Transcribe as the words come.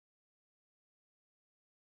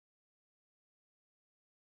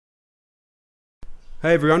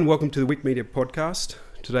Hey everyone, welcome to the Wick Media podcast.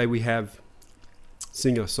 Today we have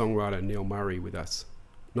singer-songwriter Neil Murray with us.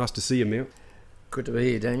 Nice to see you, Neil. Good to be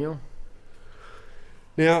here, Daniel.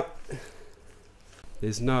 Now,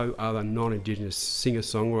 there's no other non-Indigenous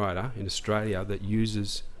singer-songwriter in Australia that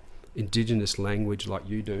uses Indigenous language like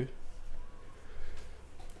you do.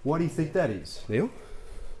 Why do you think that is, Neil?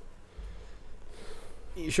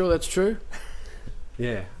 You sure that's true?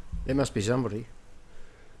 Yeah. There must be somebody.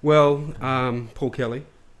 Well, Paul Kelly.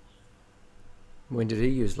 When did he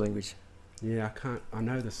use language? Yeah, I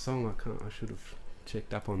know the song, I should have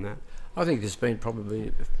checked up on that. I think there's been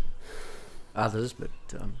probably others, but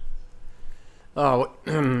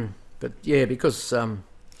but yeah, because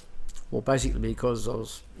basically because I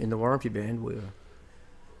was in the Warumpi band, we were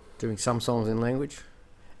doing some songs in language,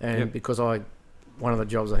 and because one of the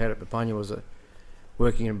jobs I had at Papunya was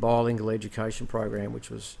working in a bilingual education program, which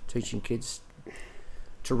was teaching kids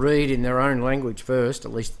to read in their own language first,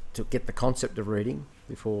 at least to get the concept of reading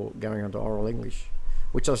before going on to oral English,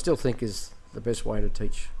 which I still think is the best way to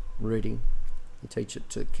teach reading. You teach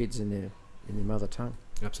it to kids in their mother tongue.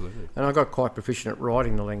 Absolutely. And I got quite proficient at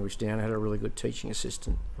writing the language down. I had a really good teaching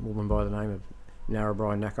assistant, a woman by the name of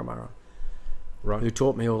Narrabri Nakamura, Right. who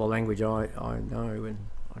taught me all the language I know, and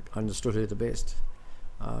I understood her the best.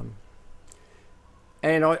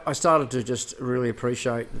 And I started to just really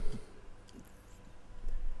appreciate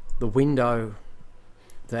the window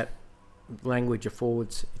that language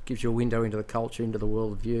affords. It gives you a window into the culture, into the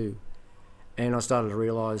world view. And I started to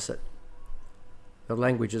realise that the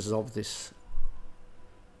languages of this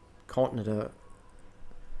continent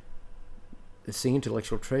it's the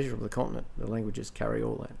intellectual treasure of the continent. The languages carry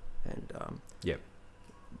all that. And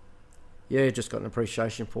just got an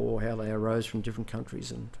appreciation for how they arose from different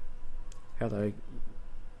countries and how they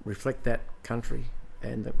reflect that country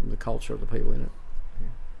and the culture of the people in it.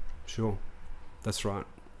 Sure, that's right.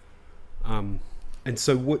 And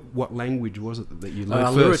so what language was it that you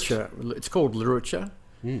learned first? Literature. It's called literature.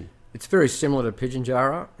 Mm. It's very similar to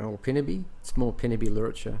Pidginjara or Pinibi. It's more Pinibi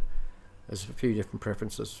literature. There's a few different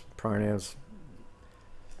preferences, pronouns.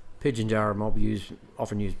 Pidginjara mob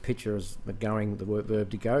often use picture as the verb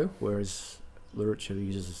to go, whereas literature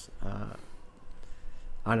uses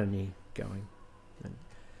anani, going.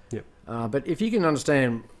 But if you can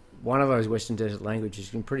understand one of those Western Desert languages,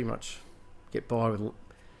 you can pretty much get by with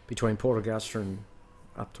between Port Augusta and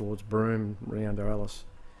up towards Broome, round to Alice,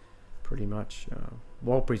 pretty much.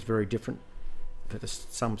 Warlpiri's very different, but there's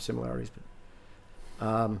some similarities.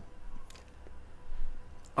 But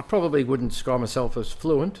I probably wouldn't describe myself as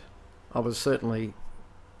fluent. I was certainly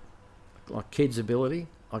like kids' ability.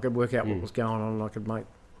 I could work out what was going on, and I could make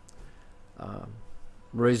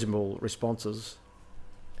reasonable responses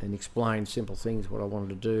and explain simple things, what I wanted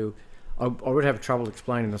to do. I would have trouble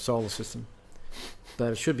explaining the solar system,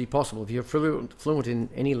 but it should be possible. If you're fluent in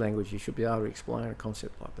any language, you should be able to explain a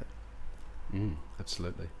concept like that.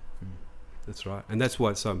 Absolutely. That's right. And that's why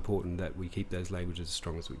it's so important that we keep those languages as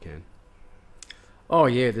strong as we can. Oh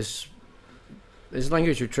yeah, there's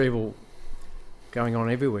language retrieval going on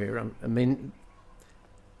everywhere. I mean,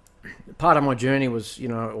 part of my journey was,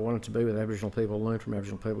 I wanted to be with Aboriginal people, learn from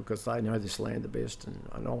Aboriginal people because they know this land the best,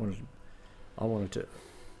 and I wanted to.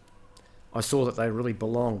 I saw that they really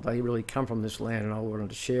belonged. They really come from this land, and I wanted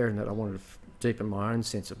to share in that. I wanted to deepen my own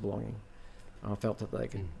sense of belonging. I felt that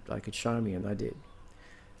they could show me, and they did.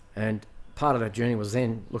 And part of that journey was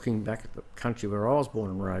then looking back at the country where I was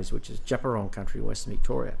born and raised, which is Djapurrung country, Western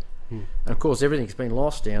Victoria. And of course, everything's been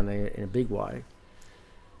lost down there in a big way.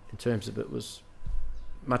 In terms of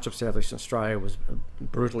much of Southeastern Australia was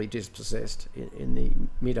brutally dispossessed in the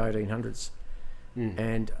mid-1800s,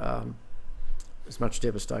 and there's much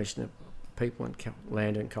devastation of people and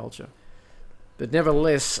land and culture. But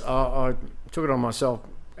nevertheless, I took it on myself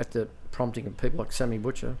at the prompting of people like Sammy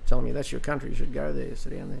Butcher telling me, that's your country, you should go there,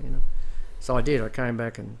 sit down there, So I did. I came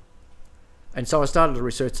back and so I started to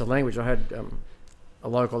research the language. I had a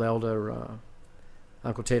local elder,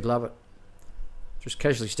 Uncle Ted Lovett, just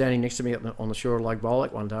casually standing next to me on the shore of Lake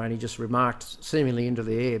Bollock one day, and he just remarked, seemingly into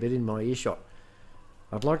the air, but in my earshot,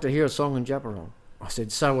 "I'd like to hear a song in Djapurrung." I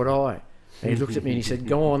said, "So would I." And he looked at me and he said,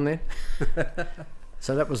 "Go on then."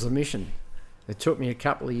 So that was the mission. It took me a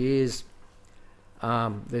couple of years.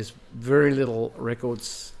 There's very little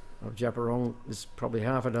records of Djapurrung. There's probably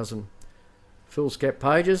half a dozen foolscap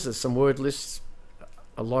pages. There's some word lists.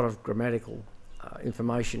 A lot of grammatical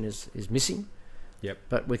information is missing. Yep.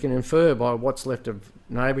 But we can infer by what's left of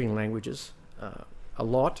neighbouring languages a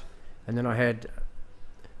lot. And then I had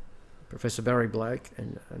Professor Barry Blake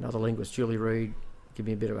and another linguist, Julie Reid, give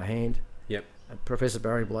me a bit of a hand. Yep. Professor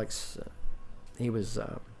Barry Blake's, he was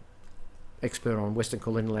expert on Western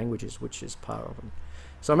Kulin languages, which is part of them.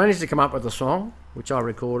 So I managed to come up with a song, which I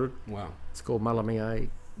recorded. Wow. It's called Malamie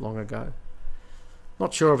long ago.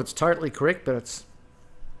 Not sure if it's totally correct, but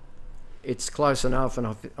it's close enough,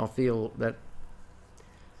 and I feel that,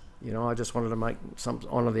 you know, I just wanted to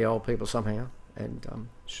honour the old people somehow. And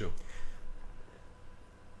sure.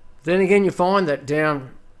 Then again, you find that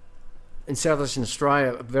down in southwestern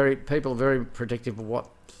Australia, people are very predictive of what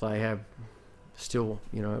they have still,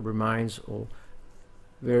 you know, remains, or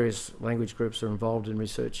various language groups are involved in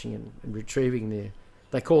researching and retrieving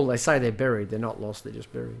they say they're buried. They're not lost, they're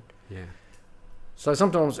just buried. Yeah. So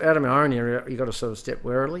sometimes out of my own area, you've got to sort of step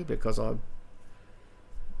warily, because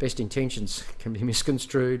best intentions can be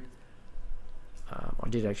misconstrued. I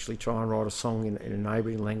did actually try and write a song in a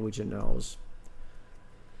neighbouring language, and I was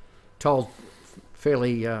told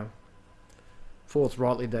fairly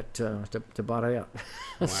forthrightly that to butt out.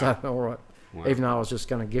 Wow. So, all right. Wow. Even though I was just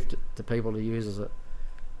going to gift it to people to use as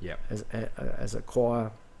a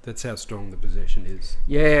choir. That's how strong the possession is.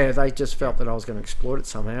 Yeah, they just felt that I was going to exploit it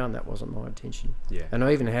somehow, and that wasn't my intention. Yeah. And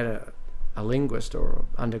I even had a linguist, or an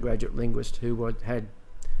undergraduate linguist, who had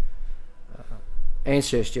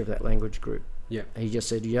ancestry of that language group. Yeah. He just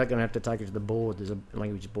said, you're going to have to take it to the board. There's a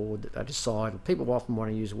language board that they decide. People often want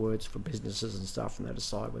to use words for businesses and stuff, and they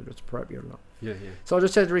decide whether it's appropriate or not. Yeah, yeah. So I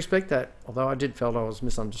just had to respect that, although I did felt I was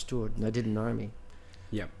misunderstood and they didn't know me.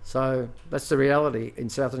 Yeah. So that's the reality in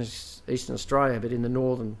south and eastern Australia, but in the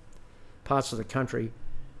northern parts of the country,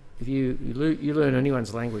 if you learn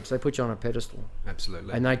anyone's language, they put you on a pedestal.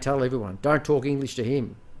 Absolutely. And they tell everyone, don't talk English to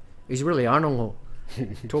him. He's really Anongo.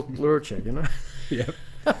 Talk literature, you know. Yep.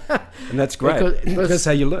 And that's great. Because that's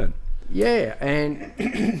how you learn. Yeah, and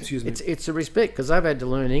excuse me. It's a respect, because they've had to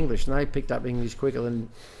learn English, and they picked up English quicker than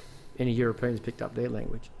any Europeans picked up their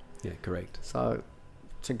language. Yeah, correct. So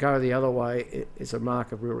to go the other way is a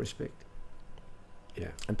mark of real respect. Yeah.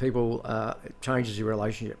 And people, it changes your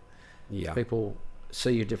relationship. Yeah. People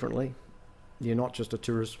see you differently. You're not just a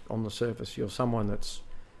tourist on the surface. You're someone that's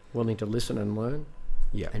willing to listen and learn.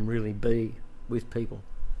 Yeah. And really be with people.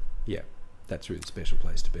 Yeah. That's a really special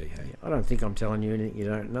place to be, hey? Yeah, I don't think I'm telling you anything you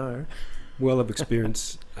don't know. Well, I've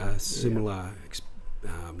experienced a similar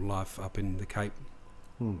life up in the Cape,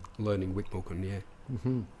 learning Wicmulcan, yeah.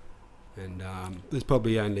 Mm-hmm. And there's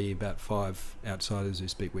probably only about 5 outsiders who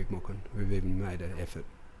speak Wicmulcan who've even made an effort.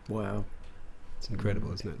 Wow. It's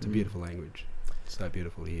incredible, isn't it? It's a beautiful language. It's so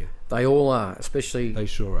beautiful here. They all are, especially... They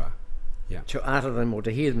sure are, yeah. To utter them or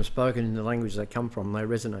to hear them spoken in the language they come from, they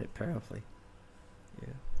resonate powerfully.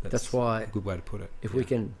 Yeah. That's why... a good way to put it. If we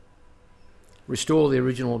can restore the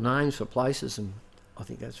original names for places, and I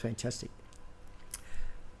think that's fantastic.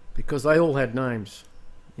 Because they all had names,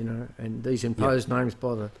 you know, and these imposed names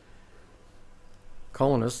by the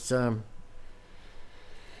colonists are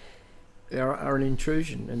an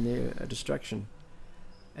intrusion, and they're a distraction.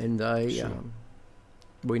 And they,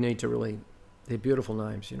 we need to really, they're beautiful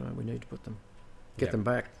names, you know, we need to put them, get them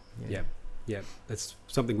back. Yeah. Yeah, that's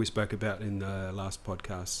something we spoke about in the last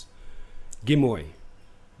podcast. Gimoy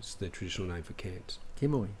is the traditional name for Cairns.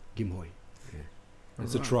 Gimoy? Gimoy, yeah.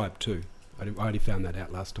 It's a tribe too. I already found that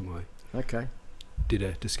out last time I did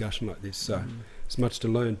a discussion like this, so it's much to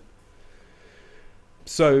learn.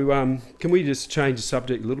 So can we just change the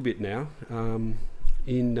subject a little bit now?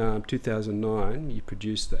 In 2009, you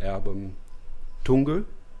produced the album Tungu?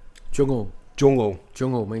 Jungle. Jungle.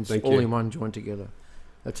 Jungle means all in one joined together.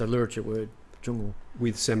 That's a literature word, jungle.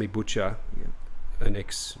 With Sammy Butcher, an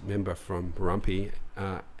ex-member from Rumpy.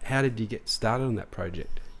 How did you get started on that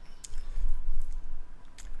project?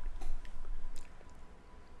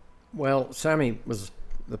 Well, Sammy was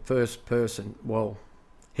the first person. Well,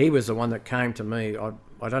 he was the one that came to me.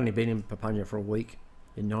 I'd only been in Papunya for a week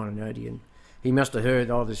in 1980, and he must have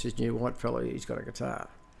heard, oh, this is new white fella, he's got a guitar.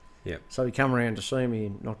 Yeah. So he come around to see me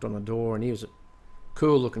and knocked on the door, and he was a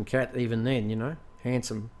cool-looking cat even then, you know.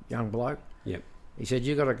 Handsome young bloke. Yep. He said,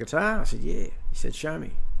 you got a guitar? I said, yeah. He said, show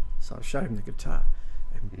me. So I showed him the guitar.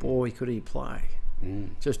 And boy, could he play.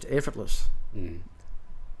 Just effortless.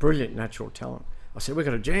 Brilliant natural talent. I said, we've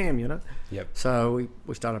got a jam, you know. Yep. So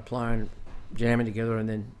we started playing, jamming together, and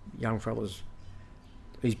then young fellas.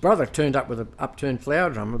 His brother turned up with an upturned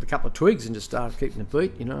flower drum with a couple of twigs and just started keeping the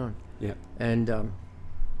beat, you know. Yeah. And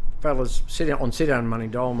fellas sit-down money,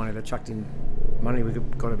 dole money, they chucked in money, we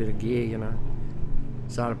got a bit of gear, you know.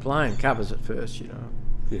 Started playing covers at first, you know.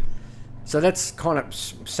 Yeah. So that's kind of,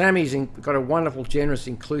 Sammy's got a wonderful, generous,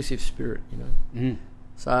 inclusive spirit, you know.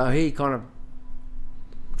 So he kind of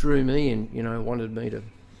drew me and, you know, wanted me to,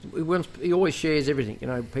 he always shares everything, you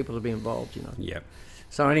know, people to be involved, you know. Yeah.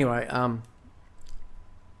 So anyway,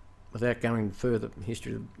 without going further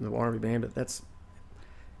history of the Warrenby Band, but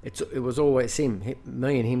it was always him,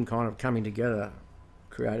 me and him kind of coming together,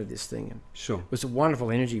 created this thing. And Sure. it was a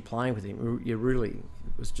wonderful energy playing with him.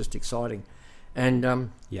 It was just exciting. And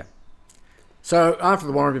Yeah. so after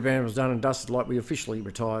the Warrenby Band was done and dusted, like we officially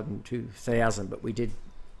retired in 2000, but we did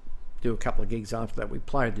do a couple of gigs after that. We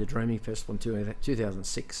played the Dreaming Festival in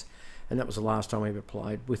 2006, and that was the last time we ever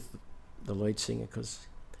played with the lead singer, because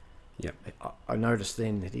Yep. I noticed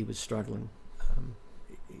then that he was struggling.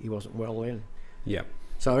 He wasn't well then. Yeah.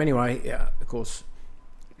 So anyway, of course,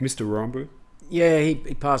 Mr. Rombu. yeah, he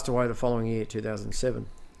passed away the following year, 2007.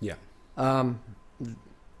 Yeah.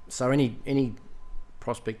 So any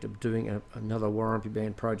prospect of doing another Warrenby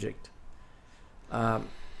Band project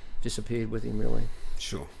disappeared with him, really.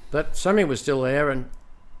 Sure. But Sammy was still there, and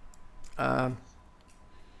I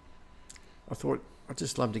thought I'd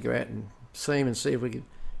just love to go out and see him and see if we could.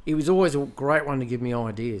 He was always a great one to give me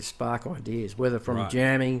ideas, spark ideas, whether from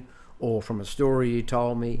jamming or from a story you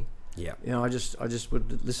told me. Yeah. You know, I just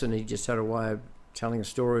would listen. He just had a way of telling a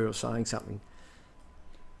story or saying something.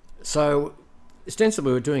 So ostensibly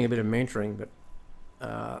we were doing a bit of mentoring, but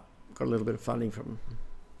got a little bit of funding from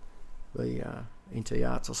the NT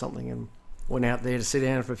Arts or something, and went out there to sit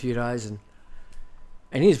down for a few days,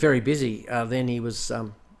 and he's very busy. Then he was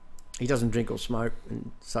he doesn't drink or smoke,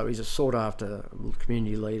 and so he's a sought after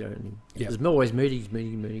community leader, and there's always meetings,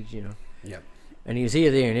 you know. Yeah. And he was here,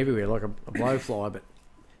 there, and everywhere like a blowfly. But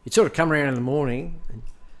he'd sort of come around in the morning and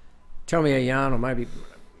tell me a yarn, or maybe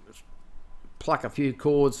pluck a few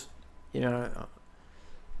chords, you know.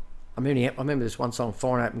 I remember this one song,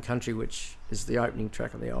 Fine Open Country, which is the opening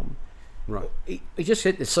track of the album. Right. He just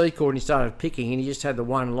hit the C chord and he started picking, and he just had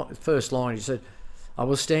the first line. He said, "I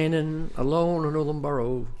was standing alone in Northern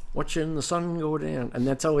Borough, watching the sun go down," and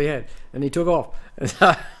that's all he had. And he took off. And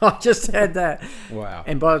so I just had that. Wow.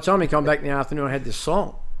 And by the time he come back in the afternoon, I had this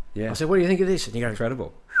song. Yeah. I said, "What do you think of this?" And he goes,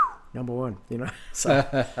 Incredible. "Number one," you know. So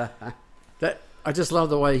that I just love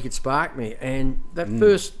the way he could spark me. And that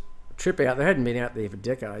first trip out, they hadn't been out there for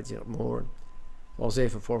decades, you know, more. And I was there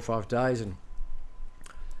for 4 or 5 days, and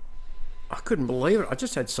I couldn't believe it. I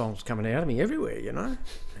just had songs coming out of me everywhere, you know,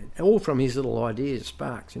 all from his little ideas,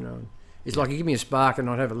 sparks, you know. It's like you give me a spark and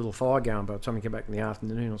I'd have a little fire going by the time you come back in the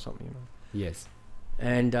afternoon or something, you know. Yes.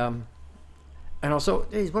 And I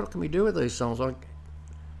thought, geez, what can we do with these songs? I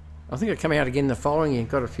think I came out again the following year and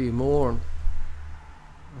got a few more, and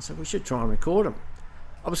I said we should try and record them.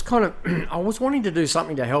 I was kind of, I was wanting to do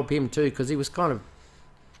something to help him too, because he was kind of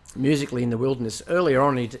musically in the wilderness. Earlier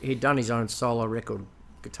on, he'd done his own solo record,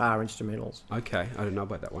 guitar instrumentals. Okay, I didn't know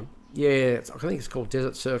about that one. Yeah, I think it's called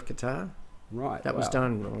Desert Surf Guitar. Right. That was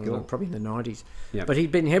done probably in the 90s. Yeah. But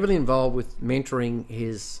he'd been heavily involved with mentoring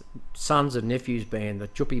his sons and nephews band, the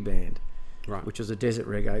Chuppy Band, right, which was a desert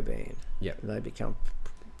reggae band. Yeah. They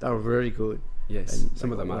were very good. Yes, and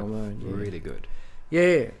some of them are really good.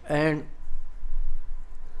 Yeah, and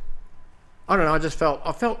I don't know,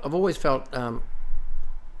 I've always felt a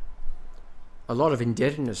lot of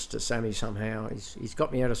indebtedness to Sammy somehow. He's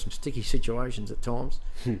got me out of some sticky situations at times,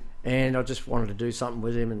 and I just wanted to do something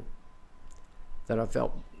with him and that I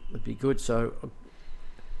felt would be good. So I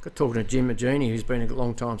got talking to Jim Magini, who's been a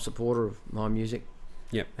long time supporter of my music.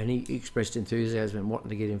 Yep. And he expressed enthusiasm and wanting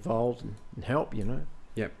to get involved and help, you know.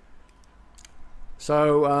 Yep.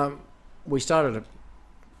 So we started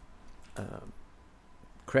a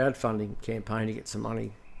crowdfunding campaign to get some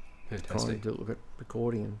money. Fantastic. Trying to look at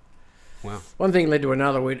recording. And wow. one thing led to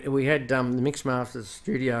another. We had the Mixmasters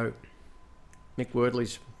studio, Mick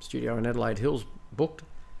Wordley's studio in Adelaide Hills, booked.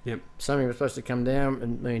 Yep. Sammy was supposed to come down,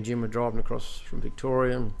 and me and Jim were driving across from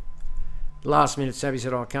Victoria. And last minute, Sammy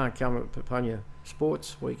said, "I can't come at Papunya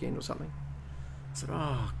Sports weekend or something." I said,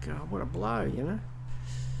 "Oh God, what a blow, you know."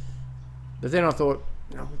 But then I thought,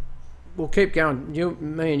 we'll keep going.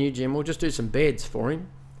 Me and you, Jim, we'll just do some beds for him,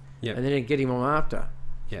 Yep. and then get him on after.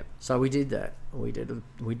 Yep. So we did that. We did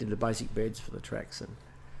the basic beds for the tracks,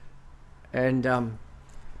 and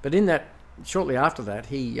but in that, shortly after that,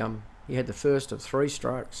 he had the first of 3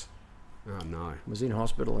 strokes. Oh no. Was in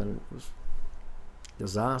hospital, and it was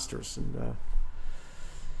disastrous, and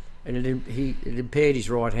it impaired his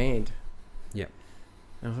right hand. Yep.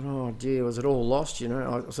 And I thought, oh dear, was it all lost? You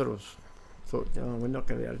know, I sort of thought, oh, we're not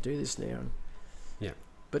going to be able to do this now. Yeah.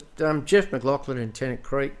 But Jeff McLaughlin in Tennant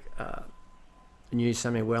Creek knew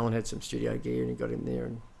Sammy well and had some studio gear, and he got him there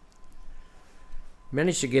and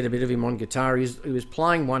managed to get a bit of him on guitar. He was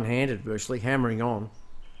playing one-handed virtually, hammering on.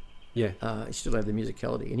 Yeah. He still had the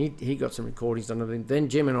musicality, and he got some recordings done of him. Then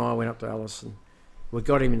Jim and I went up to Alice, and we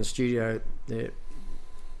got him in the studio there,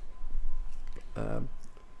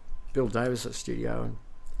 Bill Davis' studio, and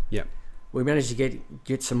Yep. We managed to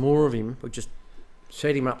get some more of him. We just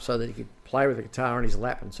set him up so that he could play with the guitar on his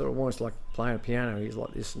lap, and sort of almost like playing a piano. He was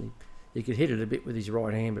like this, and he could hit it a bit with his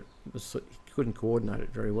right hand, but he couldn't coordinate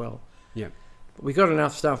it very well. Yeah. But we got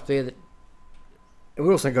enough stuff there that... And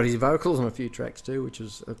we also got his vocals on a few tracks too, which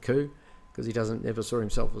was a coup, because he never saw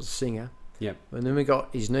himself as a singer. Yep. And then we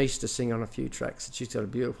got his niece to sing on a few tracks. She's got a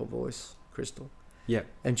beautiful voice, Crystal. Yep.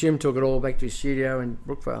 And Jim took it all back to his studio in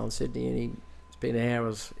Brookvale in Sydney, and he spent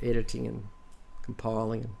hours editing and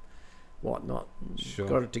compiling and whatnot. Sure.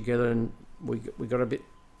 Got it together, and we got a bit...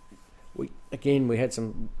 We had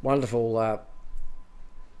some wonderful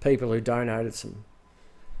people who donated some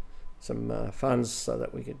funds so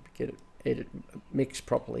that we could get it mixed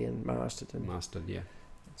properly and mastered. Yeah.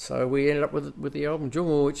 So we ended up with the album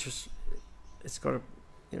Jungle, which it's got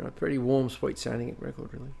a pretty warm, sweet sounding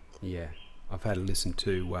record, really. Yeah. I've had a listen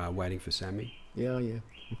to Waiting for Sammy. Yeah.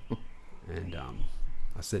 And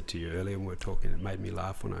I said to you earlier when we were talking, it made me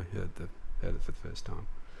laugh when I heard it for the first time.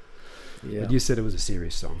 Yeah. But you said it was a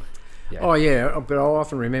serious song. Yeah. Oh yeah, but I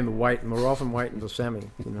often remember we're often waiting for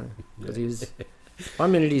Sammy, because he was...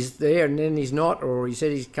 1 minute he's there and then he's not, or he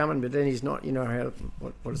said he's coming but then he's not. You know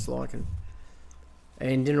what it's like, and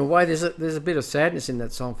in a way there's a bit of sadness in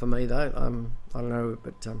that song for me though. I don't know,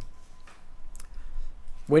 but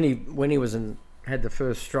when he had the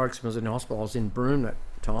first strokes and was in hospital, I was in Broome that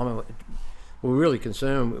time, and we were really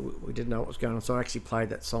concerned. We didn't know what was going on, so I actually played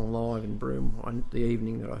that song live in Broome on the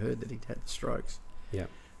evening that I heard that he'd had the strokes. Yeah.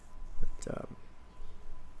 But,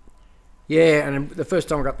 yeah, and the first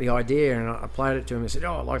time I got the idea and I played it to him, I said,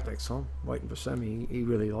 "Oh, I like that song, Waiting for Sammy." He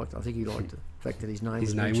really liked it. I think he liked the fact that his name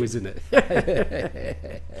was mentioned. Wasn't it?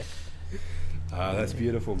 That's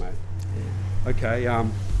beautiful, mate. Yeah. Okay.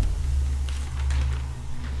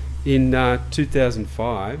 In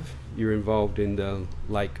 2005, you were involved in the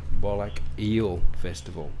Lake Bollock Eel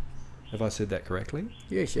Festival. Have I said that correctly?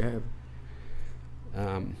 Yes, you have.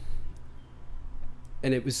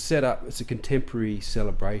 And it was set up as a contemporary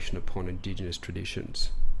celebration upon Indigenous traditions.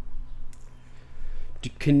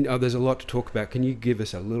 There's a lot to talk about. Can you give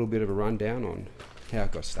us a little bit of a rundown on how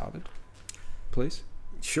it got started, please?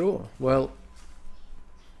 Sure. Well,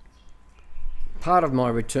 part of my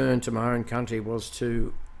return to my own country was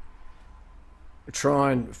to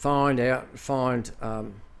try and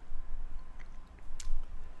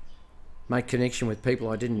make connection with people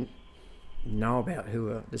I didn't know about, who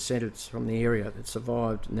are descendants from the area that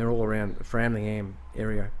survived, and they're all around the Framlingham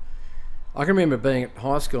area. I can remember being at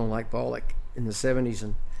high school in Lake Bollock in the 70s,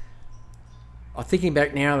 and I'm thinking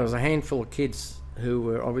back now, there was a handful of kids who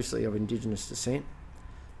were obviously of Indigenous descent,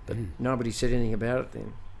 but nobody said anything about it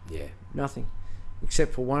then. Yeah. Nothing.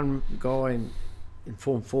 Except for one guy in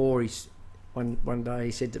Form 4, one day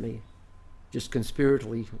he said to me, just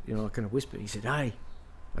conspiratorially, I kind of whispered, he said, "Hey."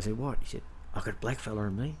 I said, "What?" He said, "I got a black fella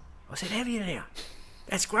in me." I said, "Have you now?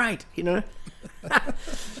 That's great,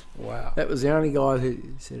 Wow. That was the only guy who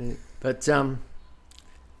said it. But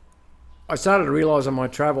I started to realise on my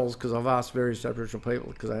travels, because I've asked various Aboriginal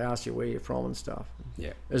people, because they ask you where you're from and stuff.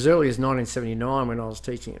 Yeah. As early as 1979, when I was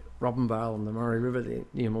teaching at Robinvale on the Murray River there,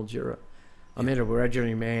 near Mildura, I met a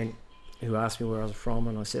Wiradjuri man who asked me where I was from,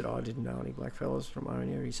 and I said, I didn't know any black fellas from my own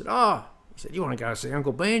area. He said, "You want to go see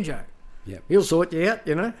Uncle Banjo? Yeah. He'll sort you out,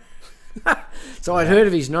 So I'd heard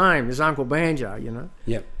of his name, his Uncle Banjo,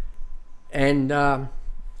 Yep. And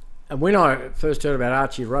when I first heard about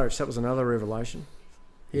Archie Roach, that was another revelation,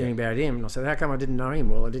 hearing about him. And I said, how come I didn't know him?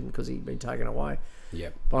 Well, I didn't, because he'd been taken away.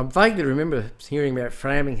 Yep. But I vaguely remember hearing about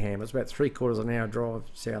Framingham. It's about 3/4 of an hour drive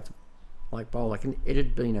south of Lake Bollock. And it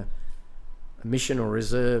had been a mission or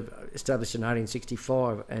reserve established in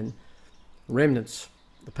 1865. And remnants,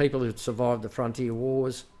 the people who had survived the frontier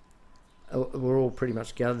wars, were all pretty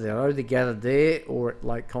much gathered there. Either gathered there or at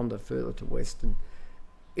Lake Conda further to west. And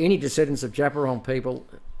any descendants of Djapurong people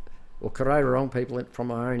or Karairong people from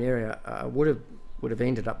my own area would have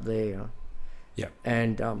ended up there. Yeah.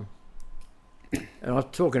 And I was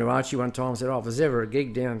talking to Archie one time. I said, if there's ever a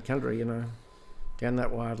gig down country, down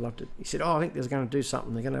that way, I'd love to. He said, I think they're going to do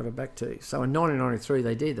something. They're going to have a back tea. So in 1993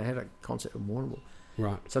 they did. They had a concert in Warrnambool.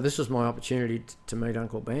 Right. So this was my opportunity to meet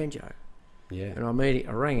Uncle Banjo. Yeah. And I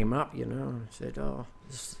rang him up, and said, my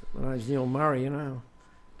name's Neil Murray, I'd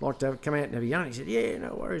like to come out and have a yarn. He said, yeah,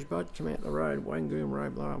 no worries, bud, come out the road, Wangoom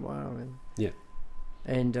Road, blah, blah, blah.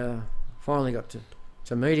 And finally got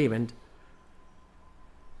to meet him, and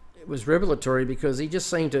it was revelatory because he just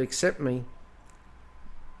seemed to accept me,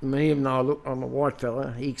 even though I'm a white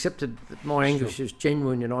fella. He accepted that my English is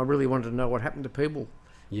genuine, and I really wanted to know what happened to people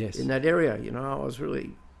in that area. I was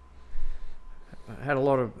really... I had a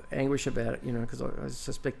lot of anguish about it, because I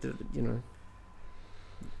suspected,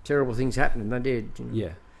 terrible things happened, and they did. You know?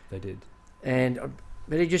 Yeah, they did.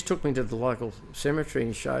 But he just took me to the local cemetery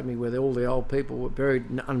and showed me where all the old people were buried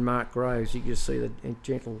in unmarked graves. You could just see the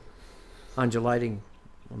gentle undulating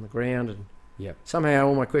on the ground, and somehow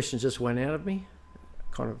all my questions just went out of me,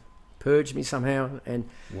 kind of purged me somehow. And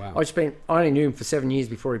wow. I only knew him for 7 years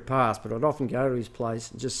before he passed, but I'd often go to his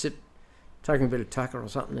place and just take him a bit of tucker or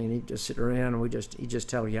something, and he'd just sit around and he'd just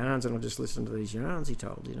tell yarns, and I'd just listen to these yarns he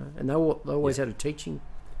told, you know. And they always had a teaching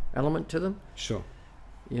element to them. Sure.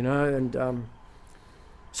 You know, and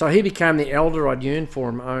so he became the elder I'd yearned for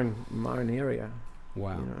in my own area.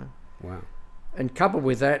 Wow. You know. Wow. And coupled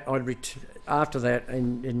with that, after that,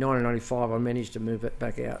 in 1995, I managed to move it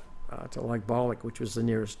back out to Lake Bollock, which was the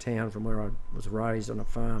nearest town from where I was raised on a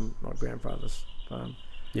farm, my grandfather's farm.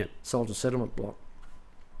 Yep. Soldier settlement block.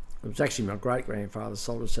 It was actually my great-grandfather's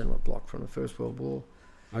soldier settlement block from the First World War.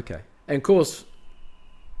 Okay. And of course,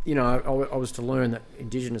 you know, I was to learn that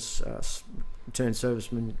Indigenous returned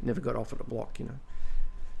servicemen never got offered a block, you know.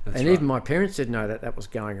 That's and right. even my parents didn't know that was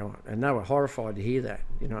going on, and they were horrified to hear that.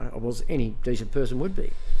 You know, any decent person would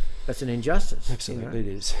be. That's an injustice. Absolutely, you know? it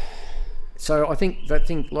is. So I think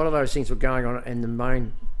a lot of those things were going on, and the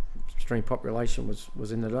mainstream population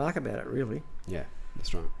was in the dark about it, really. Yeah,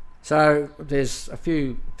 that's right. So there's a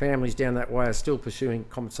few families down that way are still pursuing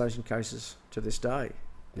compensation cases to this day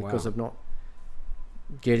because of not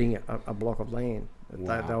getting a block of land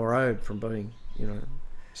that they were owed from being, you know,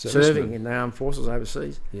 serving in the armed forces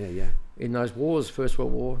overseas. Yeah, yeah. In those wars, First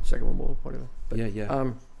World War, Second World War, whatever. But,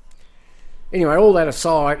 yeah. Anyway, all that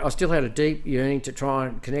aside, I still had a deep yearning to try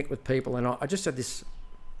and connect with people, and I just had this.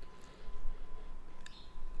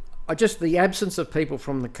 The absence of people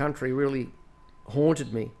from the country really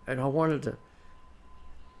haunted me, and I wanted to.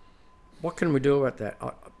 What can we do about that?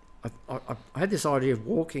 I had this idea of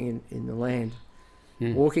walking in the land,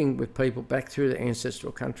 walking with people back through the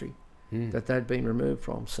ancestral country that they'd been removed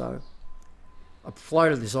from. So I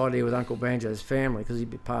floated this idea with Uncle Banjo's family, because he'd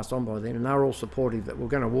been passed on by then, and they were all supportive that we're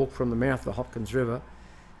going to walk from the mouth of the Hopkins River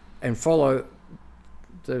and follow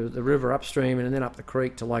the river upstream and then up the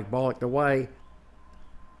creek to Lake Bollock, the way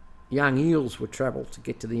young eels would travel to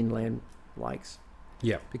get to the inland lakes.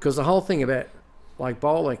 Yeah. Because the whole thing about Lake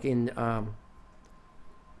Bollock in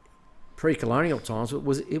pre-colonial times, it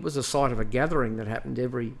was a site of a gathering that happened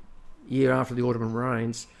every year after the autumn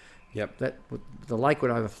rains. Yep. The lake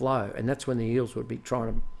would overflow, and that's when the eels would be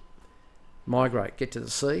trying to migrate, get to the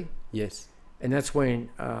sea. Yes. And that's when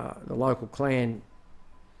the local clan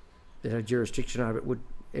that had jurisdiction over it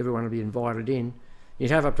everyone would be invited in.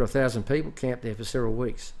 You'd have up to 1,000 people camped there for several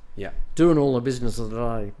weeks. Yeah. Doing all the business of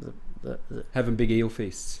the day. Having big eel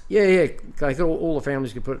feasts. Yeah. They could, all the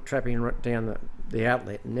families could put a trapping down the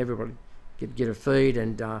outlet, and everybody could get a feed.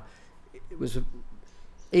 And it was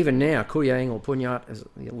even now, kuyang or punyat, as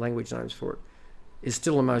the language names for it, is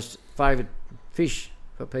still the most favoured fish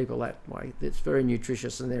for people that way. It's very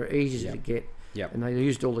nutritious and they're easy to get. Yep. And they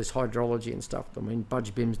used all this hydrology and stuff. I mean,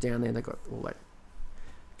 Budge Bim's down there, they've got all that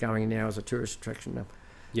going now as a tourist attraction now.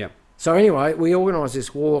 Yeah. So anyway, we organised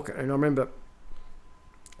this walk, and I remember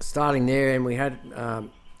starting there, and we had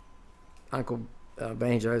Uncle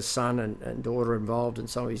Banjo's son and daughter involved, and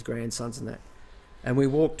some of his grandsons and that. And we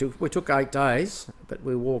took 8 days, but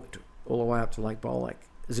we walked all the way up to Lake Bollock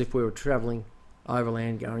as if we were travelling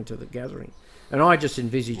overland going to the gathering. And I just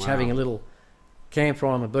envisaged having a little campfire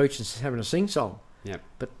on the beach and having a sing-song. Yep.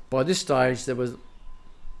 But by this stage, there was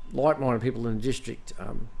like-minded people in the district,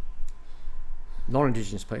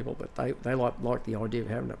 non-Indigenous people, but they liked the idea of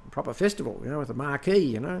having a proper festival, you know, with a marquee,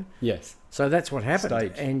 you know. Yes. So that's what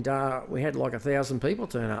happened. Stage. And we had like 1,000 people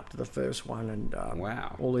turn up to the first one, and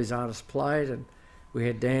all these artists played, and we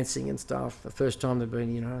had dancing and stuff. The first time there'd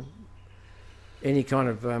been, you know, any kind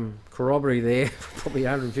of corroboree there, probably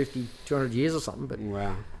 150, 200 years or something. But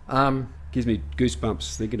wow. Gives me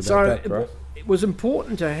goosebumps thinking about that, bro. It was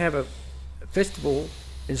important to have a festival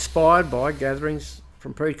inspired by gatherings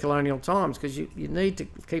from pre-colonial times, because you need to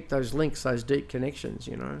keep those links, those deep connections,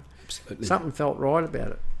 you know. Absolutely. Something felt right about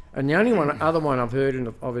it. And the only other one I've heard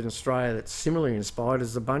of in Australia that's similarly inspired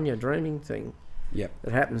is the Bunya dreaming thing. Yep.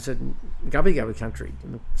 That happens in Gubby Gubby country,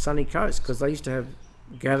 in the sunny coast, because they used to have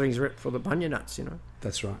gatherings for the bunya nuts, you know.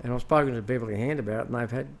 That's right. And I've spoken to Beverly Hand about it, and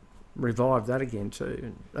they've revived that again too.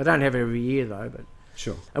 And they don't have it every year though, but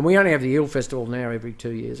sure. And we only have the Eel Festival now every 2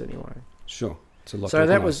 years anyway. Sure. It's a lot. So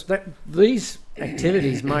these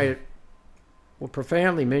activities were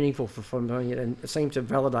profoundly meaningful for me, and it seemed to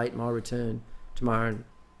validate my return to my own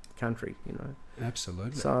country, you know.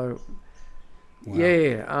 Absolutely. So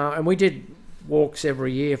and we did walks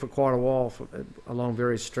every year for quite a while along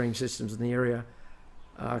various stream systems in the area.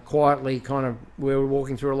 quietly kind of, we were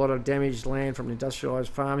walking through a lot of damaged land from industrialised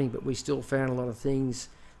farming, but we still found a lot of things,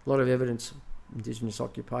 a lot of evidence, Indigenous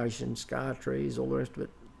occupation, scar trees, all the rest of it,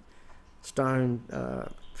 stone,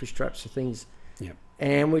 fish traps and things. Yep.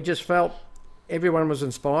 And we just felt everyone was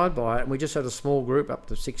inspired by it, and we just had a small group up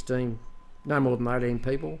to 16, no more than 18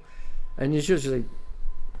 people, and there's usually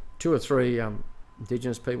 2 or 3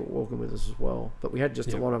 Indigenous people walking with us as well. But we had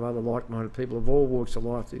just a lot of other like-minded people of all walks of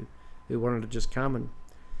life who wanted to just come,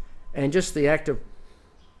 and just the act of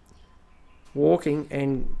walking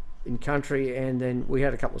and in country, and then we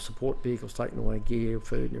had a couple of support vehicles taking away gear,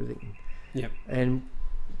 food and everything. Yep. And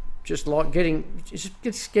just like getting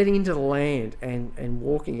into the land and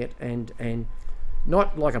walking it, and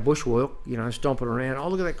not like a bushwalk, you know, stomping around, oh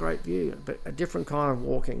look at that great view, but a different kind of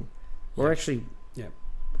walking. We're actually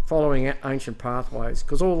following ancient pathways,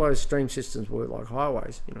 because all those stream systems were like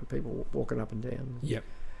highways, you know, people walking up and down. Yep.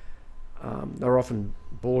 They were often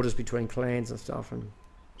borders between clans and stuff, and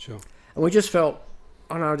sure. And we just felt,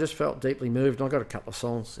 I just felt deeply moved, and I got a couple of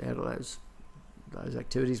songs out of those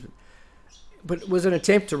activities, but it was an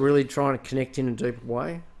attempt to really try and connect in a deeper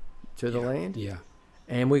way to the land. Yeah.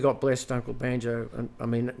 And we got blessed. Uncle Banjo, not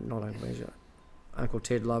Uncle Banjo, Uncle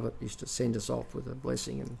Ted Lovett used to send us off with a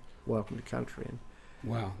blessing and welcome to country. And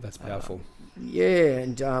wow, that's powerful.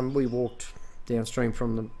 And we walked downstream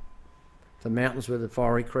from the mountains where the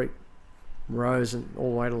Fiery Creek rose, and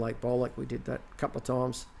all the way to Lake Bollock. We did that a couple of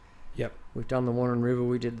times. Yep. We've done the Wannon River.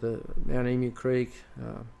 We did the Mount Emu Creek.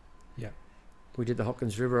 Yep. We did the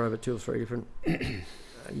Hopkins River over 2 or 3 different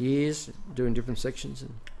years, doing different sections.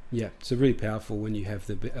 And yeah, it's really powerful when you have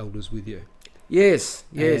the elders with you. Yes.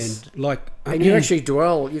 And you actually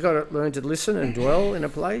dwell. You got to learn to listen and dwell in a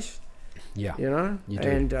place. Yeah, you know, you do.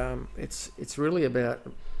 And it's really about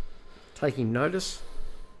taking notice.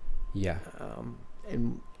 Yeah.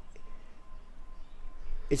 And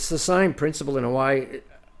it's the same principle in a way.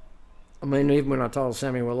 I mean, even when I told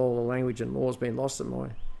Sammy, well, all the language and law's been lost in my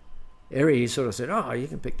area, he sort of said, oh, you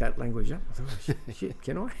can pick that language up. I thought, oh, shit,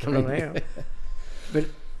 can I? I don't know how. But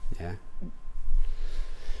yeah,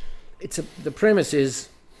 the premise is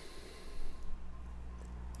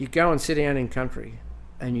you go and sit down in country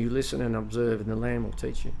and you listen and observe, and the land will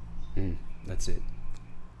teach you. That's it.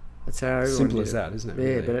 That's how everyone simple did as it. that, isn't it?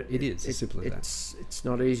 Yeah, really? but it is as simple as that. It's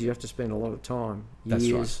not easy. You have to spend a lot of time, years.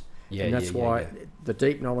 That's right. Yeah, and that's why the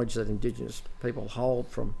deep knowledge that Indigenous people hold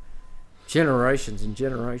from generations and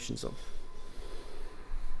generations of,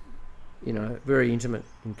 you know, very intimate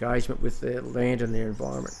engagement with their land and their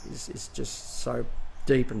environment is just so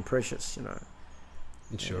deep and precious, you know.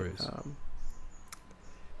 It sure is.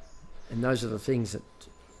 And those are the things that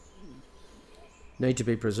need to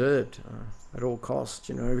be preserved at all costs.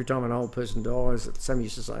 You know, every time an old person dies, some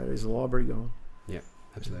used to say, there's a library gone. Yeah,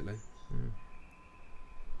 absolutely.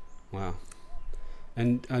 Wow.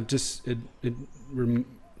 And it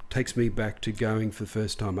takes me back to going for the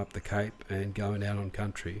first time up the Cape and going out on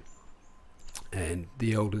country, and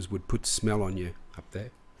the elders would put smell on you up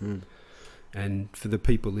there. And for the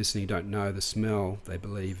people listening who don't know, the smell, they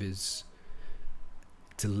believe, is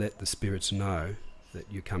to let the spirits know that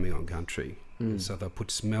you're coming on country. So they'll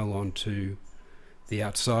put smell onto the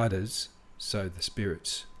outsiders so the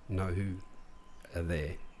spirits know who are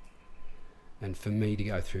there. And for me to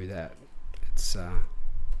go through that, it's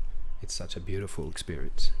such a beautiful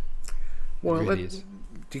experience. Well, it really is.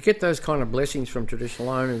 To get those kind of blessings from traditional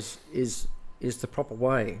owners is the proper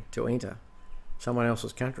way to enter someone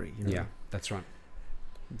else's country. You know? Yeah, that's right.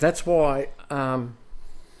 That's why I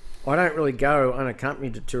don't really go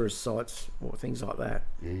unaccompanied to tourist sites or things like that.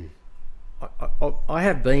 I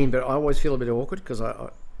have been, but I always feel a bit awkward because I'd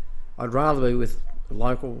rather be with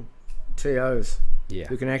local TOs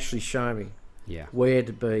who can actually show me where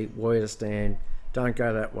to be, where to stand. Don't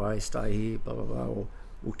go that way, stay here, blah blah blah, or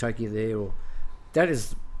we'll take you there. Or that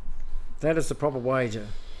is the proper way to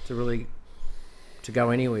really to go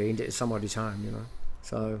anywhere into somebody's home, you know.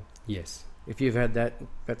 So yes, if you've had that,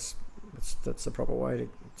 that's the proper way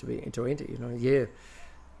to enter, you know. Yeah,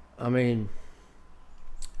 I mean,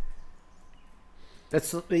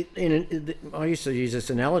 that's I used to use this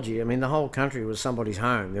analogy. I mean, the whole country was somebody's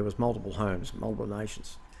home. There was multiple homes, multiple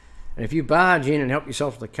nations, and if you barge in and help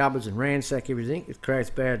yourself to the cupboards and ransack everything, it creates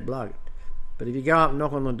bad blood. But if you go up and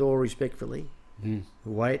knock on the door respectfully,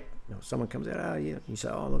 wait, you know, someone comes out, oh yeah, you say,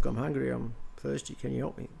 oh look, I'm hungry, I'm thirsty, can you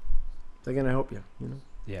help me? They're going to help you, you know.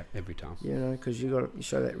 Yeah, every time. You know, because you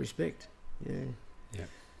show that respect. Yeah. Yeah.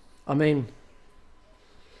 I mean,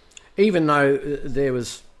 even though there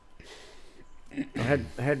was, I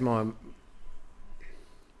had my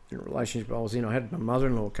relationship I was in. I had my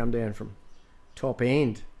mother-in-law come down from Top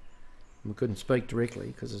End We couldn't speak directly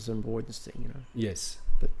because it's an avoidance thing, you know. Yes.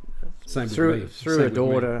 But Same through with me. through Same her with me.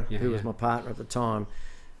 daughter, Yeah, who yeah. was my partner at the time,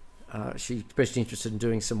 she expressed interest in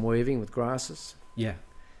doing some weaving with grasses, Yeah.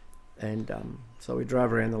 and so we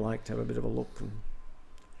drove around the lake to have a bit of a look, and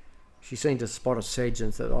she seemed to spot a sedge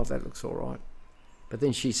and said, "Oh, that looks all right." But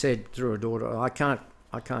then she said through her daughter, "I can't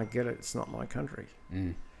get it. It's not my country."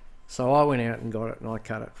 Mm. So I went out and got it, and I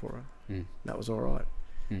cut it for her. Mm. That was all right.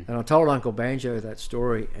 Mm. And I told Uncle Banjo that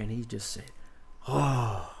story, and he just said,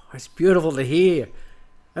 "Oh, it's beautiful to hear.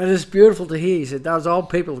 That is beautiful to hear." He said, "Those old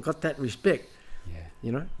people have got that respect, Yeah.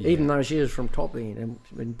 you know, Yeah. even though she is from top end and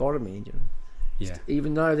in bottom end, you know. Yeah.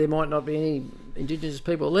 Even though there might not be any Indigenous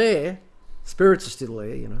people there, spirits are still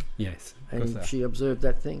there, you know." Yes. Of course And they are. she observed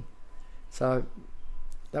that thing. So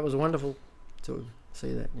that was wonderful to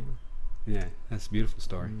see that, you know. Yeah, that's a beautiful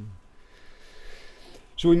story. Mm.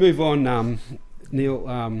 Shall we move on,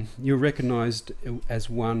 Neil? You're recognised as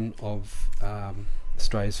one of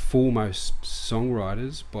Australia's foremost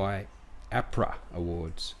songwriters by APRA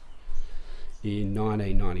Awards in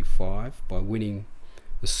 1995 by winning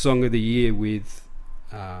the Song of the Year with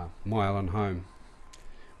Mile on Home.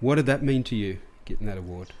 What did that mean to you, getting that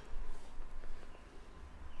award?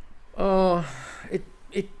 Oh,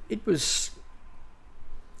 it was,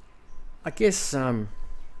 I guess, I'm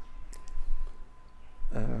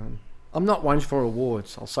not one for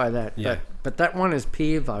awards, I'll say that. Yeah. But that one is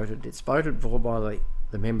peer voted. It's voted for by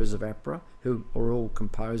the members of APRA, who are all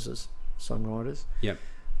composers, songwriters. Yep.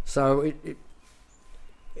 So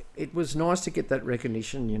it was nice to get that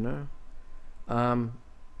recognition, you know.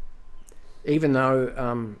 Even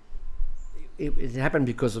though it happened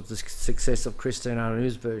because of the success of Christine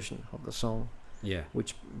Anu's version of the song, Yeah.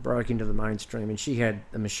 which broke into the mainstream, and she had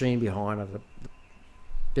the machine behind her, the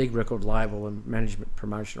big record label and management,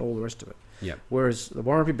 promotion, all the rest of it. Yep. Whereas the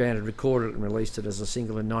Warumpi Band had recorded it and released it as a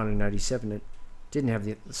single in 1987, it didn't have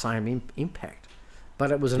the same impact,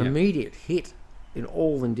 but it was an Yep. immediate hit in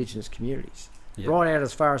all Indigenous communities, Yep. right out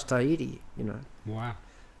as far as Tahiti, you know. Wow.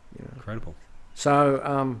 You know. Incredible.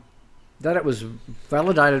 So that it was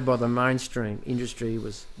validated by the mainstream industry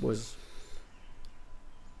was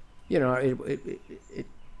you know,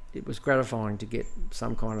 it was gratifying to get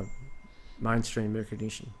some kind of mainstream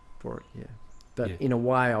recognition for it. Yeah, but Yeah. in a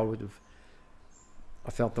way,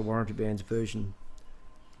 I felt the Warumpi Band's version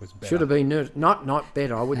Was better. should have been not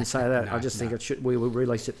better. I wouldn't say that. No, I just think no. it should. We would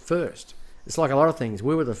release it first. It's like a lot of things.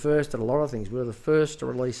 We were the first at a lot of things. We were the first to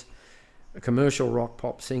release a commercial rock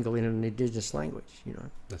pop single in an Indigenous language. You know.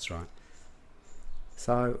 That's right.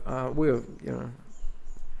 So we're, you know,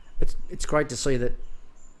 it's great to see that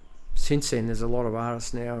since then there's a lot of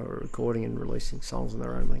artists now who are recording and releasing songs in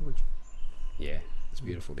their own language. Yeah, it's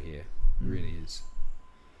beautiful to hear. It really is.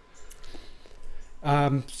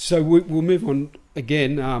 So we'll move on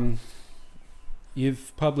again.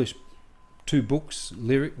 You've published 2 books,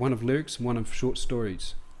 one of lyrics, one of short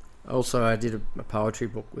stories. Also, I did a poetry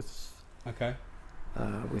book with Okay.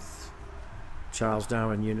 Charles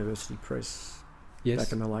Darwin University Press Yes.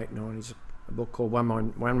 back in the late 90s. A book called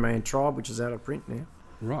One Man Tribe, which is out of print now.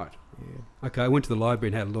 Right. Yeah. Okay, I went to the library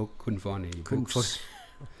and had a look. Couldn't find any Couldn't books.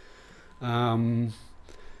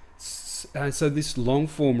 So this long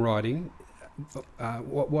form writing,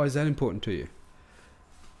 why is that important to you?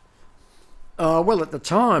 Well, at the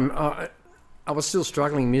time, I was still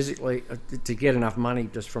struggling musically to get enough money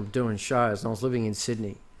just from doing shows, and I was living in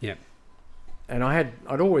Sydney. Yeah. And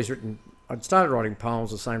I'd always written. I'd started writing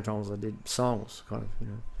poems the same time as I did songs, kind of, you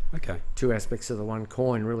know, Okay. 2 aspects of the one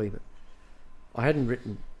coin, really. But I hadn't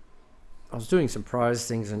written. I was doing some prose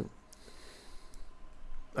things, and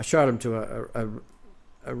I showed them to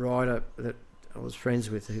a writer that I was friends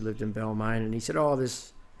with who lived in Balmain, and he said, "Oh,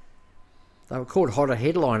 this." They were called Hodder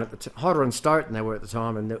Headline at the Hodder and Stoughton they were at the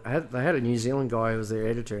time, and they had a New Zealand guy who was their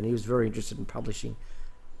editor, and he was very interested in publishing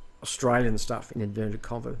Australian stuff in inverted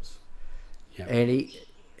commas. Yeah. And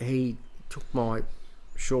he took my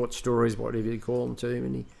short stories, whatever you call them, to him,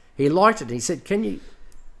 and he liked it. He said, any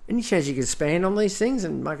chance you could expand on these things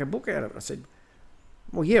and make a book out of it? I said,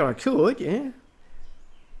 well, yeah, I could, yeah.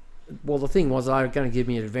 Well, the thing was, they were going to give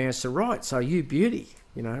me an advance to write, so you beauty,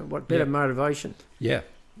 you know, what better motivation? Yeah.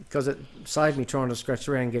 Because it saved me trying to scratch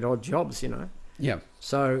around and get odd jobs, you know. Yeah.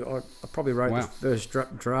 So I probably wrote the first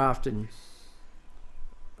draft in,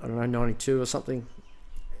 I don't know, 92 or something.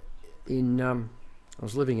 I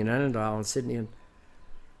was living in Annandale in Sydney, and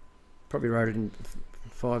probably wrote it in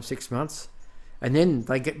 5-6 months. And then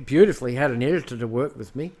they beautifully had an editor to work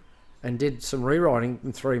with me and did some rewriting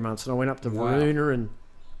in 3 months. And I went up to Varuna and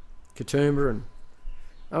Katoomba, and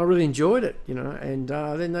I really enjoyed it, you know. And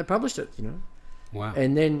then they published it, you know. Wow.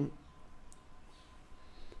 And then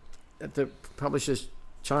the publishers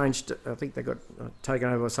changed. I think they got taken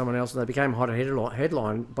over by someone else, and they became a hot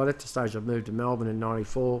headline. By that stage, I'd moved to Melbourne in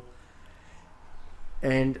 '94,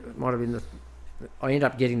 and it might have been I ended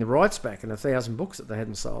up getting the rights back and 1,000 books that they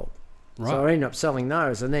hadn't sold. Right. So I ended up selling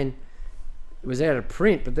those, and then it was out of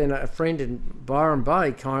print. But then a friend in Byron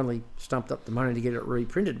Bay kindly stumped up the money to get it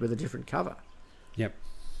reprinted with a different cover. Yep.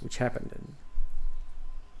 Which happened.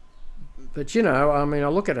 But you know, I mean, I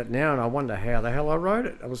look at it now and I wonder how the hell I wrote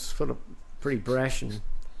it. I was sort of pretty brash and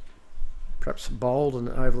perhaps bold and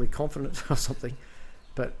overly confident or something.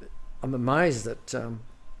 But I'm amazed that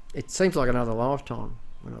it seems like another lifetime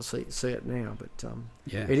when I see it now. But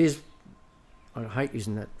yeah, it is. I hate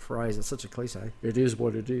using that phrase. It's such a cliche. It is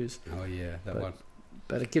what it is. Oh yeah, that one.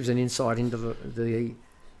 But it gives an insight into the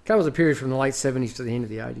covers a period from the late 70s to the end of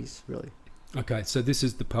the 80s, really. Okay, so this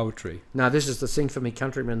is the poetry. No, this is the Sing for Me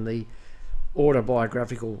Countryman, the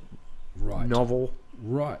autobiographical novel.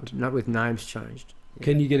 Right. With names changed. Yeah.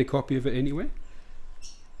 Can you get a copy of it anywhere?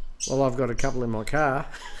 Well, I've got a couple in my car.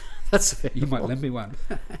 That's you might lend me one.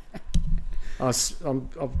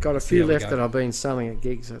 I've got a few left that I've been selling at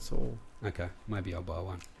gigs. That's all. Okay, maybe I'll buy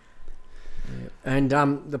one. Yeah. And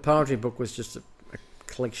the poetry book was just a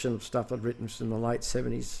collection of stuff I'd written from the late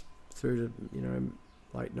 70s through to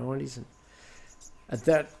late 90s, and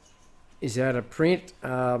that is out of print.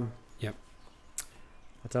 Yep.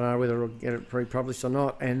 I don't know whether I'll get it republished or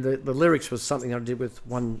not. And the lyrics was something I did with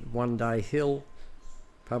One Day Hill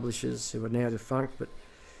publishers who are now defunct. But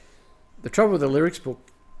the trouble with the lyrics book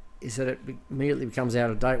is that it immediately becomes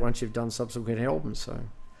out of date once you've done subsequent albums. So.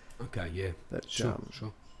 Okay, yeah. But, sure.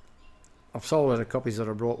 I've sold a lot of copies that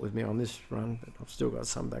I brought with me on this run, but I've still got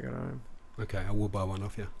some back at home. Okay, I will buy one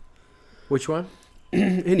off you. Which one?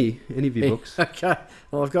 any of your books. Okay.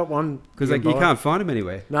 Well, I've got one. Because you can't find them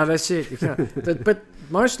anywhere. No, that's it. You can't. but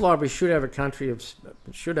most libraries should have a copy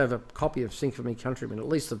of Sing for Me Countryman, at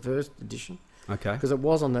least the first edition. Okay. Because it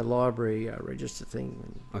was on their library register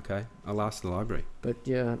thing. Okay, I'll ask the library. But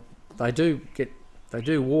yeah, they do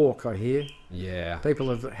walk, I hear. Yeah. People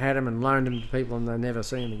have had them and loaned them to people and they never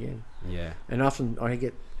see them again. Yeah. And often I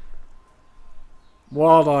get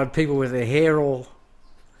wild-eyed people with their hair all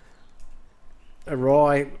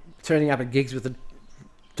awry, turning up at gigs with a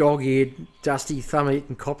dog-eared, dusty,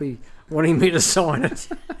 thumb-eaten copy, wanting me to sign it.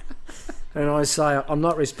 And I say, I'm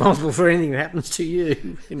not responsible for anything that happens to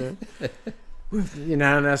you, and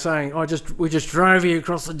they're saying, we just drove you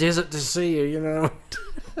across the desert to see you,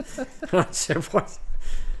 I said, what?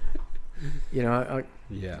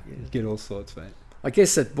 Get all sorts, mate. I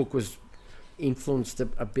guess that book was influenced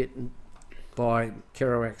a bit by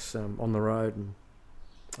Kerouac's On the Road and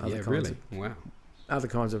other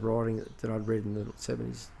kinds of writing that I'd read in the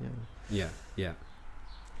 70s. Yeah.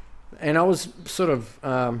 And I was sort of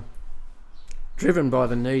driven by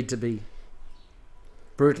the need to be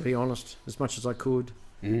brutally honest as much as I could,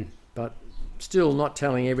 but still not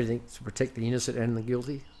telling everything to protect the innocent and the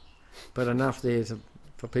guilty, but enough there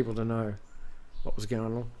for people to know what was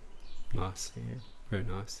going on. Nice. Yeah. Very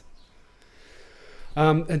nice.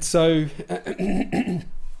 And so,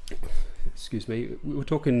 excuse me, we were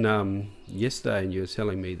talking yesterday and you were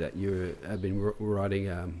telling me that you have been writing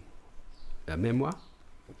a memoir.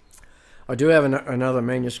 I do have another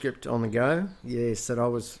manuscript on the go, yes, that I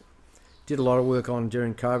did a lot of work on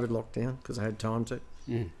during COVID lockdown because I had time to.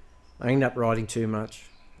 I ended up writing too much,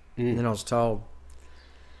 and then I was told,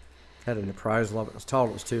 had an appraisal of it, I was told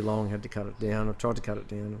it was too long, had to cut it down. I tried to cut it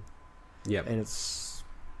down. Yep. And it's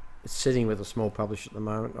sitting with a small publisher at the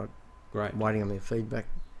moment. Great. I'm waiting on their feedback.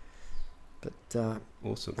 But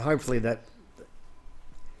awesome. Hopefully that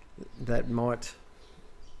might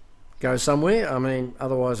go somewhere. I mean,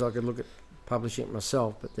 otherwise I could look at publishing it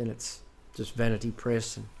myself, but then it's just vanity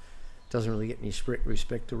press and doesn't really get any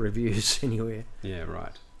respect or reviews anywhere. Yeah,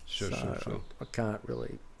 right. Sure. I can't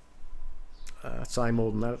really say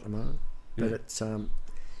more than that at the moment. Yeah. But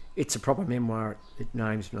it's a proper memoir. It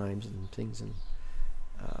names names and things and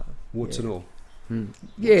warts and all.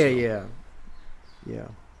 Yeah.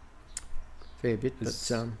 Fair bit, but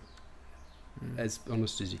as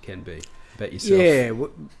honest as you can be about yourself. Yeah,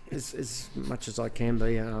 as much as I can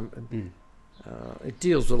be. It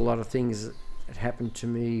deals with a lot of things that happened to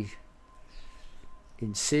me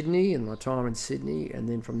in Sydney and my time in Sydney, and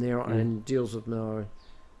then from there on, and deals with my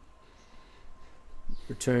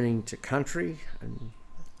returning to country and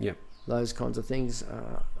those kinds of things.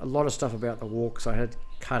 A lot of stuff about the walks I had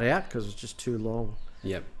cut out because it was just too long.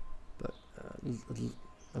 Yep. But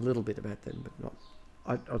a little bit about them, but not.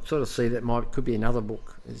 I sort of see that could be another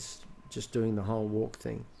book, is just doing the whole walk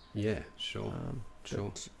thing. Yeah, sure.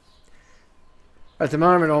 Sure. At the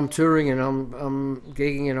moment, I'm touring and I'm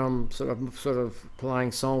gigging and I'm sort of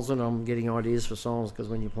playing songs and I'm getting ideas for songs because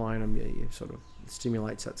when you're playing them, you sort of it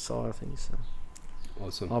stimulates that side of things. So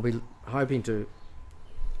Awesome. I'll be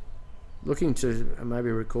looking to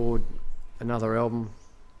maybe record another album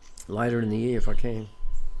later in the year if I can.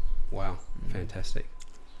 Wow, fantastic.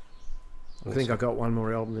 I think I got one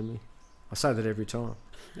more album in me. I say that every time.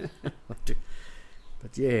 I do.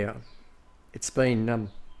 But yeah, it's been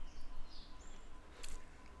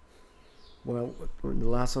well, the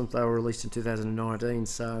last ones they were released in 2019,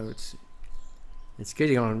 so it's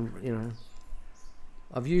getting on. You know,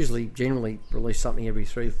 I've generally released something every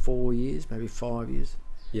 3-4 years, maybe 5 years.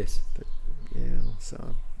 Yes. But yeah,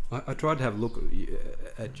 so I tried to have a look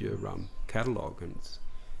at your catalogue, and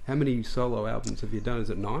how many solo albums have you done? Is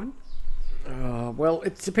it 9? well,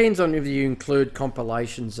 it depends on if you include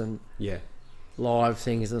compilations and Yeah. live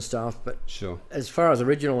things and stuff. But Sure. as far as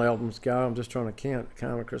original albums go, I'm just trying to count.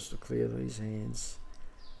 Karma Crystal Clear, These Hands,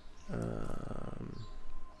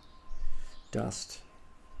 Dust,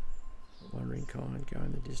 Wandering Kind,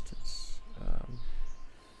 Going the Distance,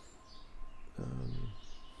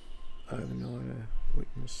 Overnighter,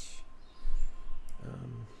 Witness,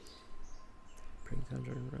 Bring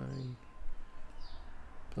Thunder and Rain,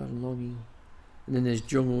 Blood and Longing, and then there's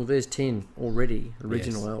Jungle. There's 10 already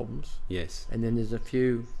original Yes. albums, Yes. and then there's a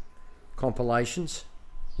few compilations,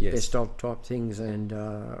 Yes. best of type things, and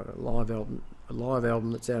a live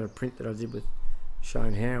album that's out of print that I did with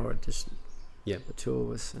Shane Howard, just Yep. the two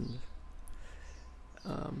of us, and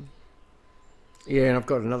yeah, and I've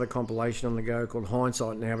got another compilation on the go called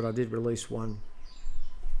Hindsight now, but I did release one,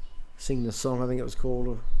 Sing the Song, I think it was called,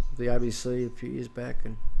 of the ABC a few years back,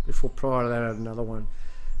 and prior to that I had another one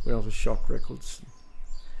when I was with Shock Records.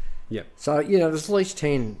 Yep. So, you know, there's at least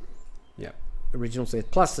 10 Yep. originals there,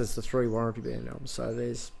 plus there's the 3 Warranty Band albums, so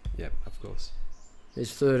there's Yep. Of course.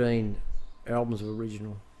 13 albums of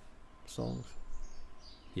original songs.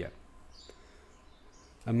 Yep.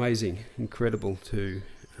 Amazing, incredible to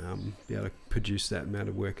be able to produce that amount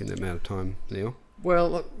of work in that amount of time, Neil. Well,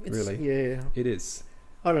 look, it's, Really? yeah, It is.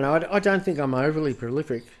 I don't know, I don't think I'm overly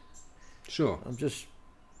prolific. Sure. I'm just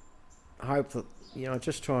hope that, you know,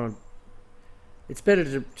 just trying to, it's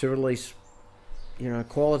better to release, you know,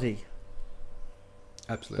 quality.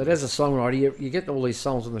 Absolutely. But as a songwriter, you get all these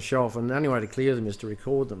songs on the shelf, and the only way to clear them is to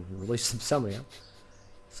record them and release them somewhere.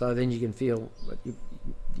 So then you can feel that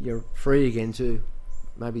you're free again to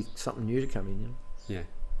maybe something new to come in. You know? Yeah.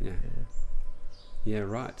 Yeah. Yeah.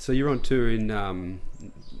 Right. So you're on tour in the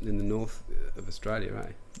north of Australia,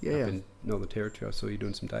 right? Yeah. Up in Northern Territory. I saw you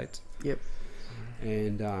doing some dates. Yep.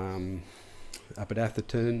 And up at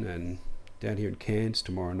Atherton and down here in Cairns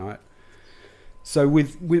tomorrow night. So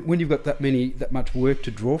with when you've got that much work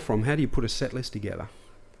to draw from, how do you put a set list together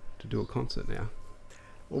to do a concert now?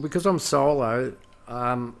 Well, because I'm solo,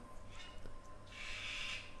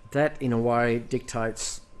 that in a way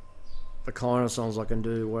dictates the kind of songs I can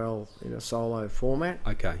do well in a solo format.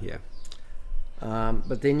 Okay, yeah.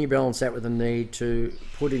 But then you balance that with the need to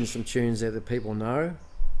put in some tunes there that people know,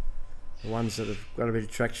 the ones that have got a bit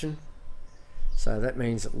of traction. So that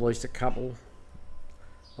means at least a couple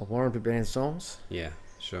of Warranty Band songs, Yeah,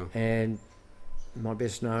 sure. and my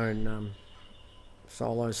best known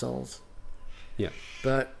solo songs. Yeah.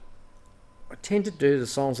 But I tend to do the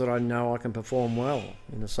songs that I know I can perform well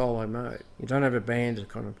in a solo mode. You don't have a band to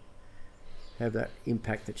kind of have that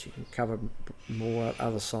impact that you can cover more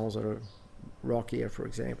other songs that are rockier, for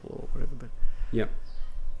example, or whatever. But Yeah.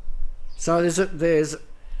 so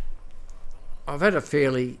I've had a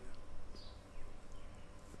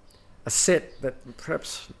set that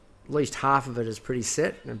perhaps at least half of it is pretty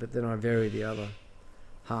set, but then I vary the other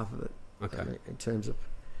half of it. Okay. In terms of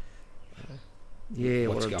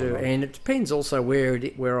What's what I going do, on. and it depends also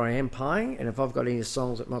where I am playing, and if I've got any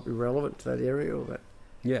songs that might be relevant to that area or that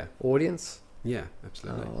Yeah. audience. Yeah,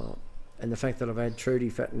 absolutely. And the fact that I've had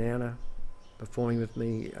Trudy Fatnana performing with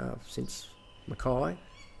me since Mackay,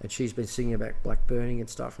 and she's been singing about black burning and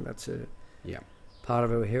stuff, and that's her Yeah. part of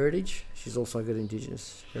her heritage. She's also got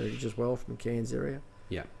Indigenous heritage as well from the Cairns area.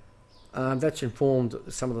 Yeah. That's informed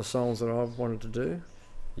some of the songs that I've wanted to do.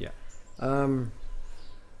 Yeah.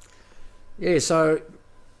 Yeah, so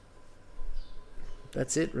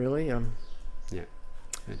that's it really.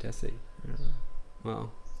 Fantastic. Yeah.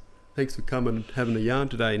 Well, thanks for coming and having a yarn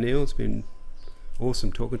today, Neil. It's been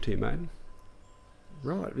awesome talking to you, mate.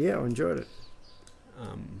 Right, yeah, I enjoyed it.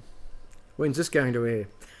 When's this going to air?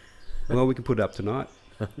 Well, we can put it up tonight.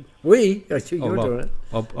 You're doing it.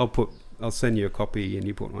 I'll send you a copy and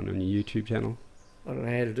you put one on your YouTube channel. I don't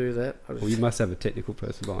know how to do that. Well, you must have a technical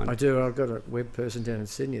person behind. I do. I've got a web person down in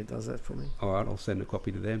Sydney that does that for me. All right, I'll send a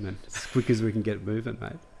copy to them, and as quick as we can get it moving,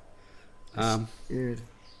 mate. Yeah.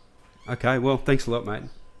 Okay, well, thanks a lot, mate.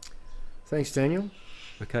 Thanks, Daniel.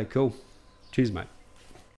 Okay, cool. Cheers, mate.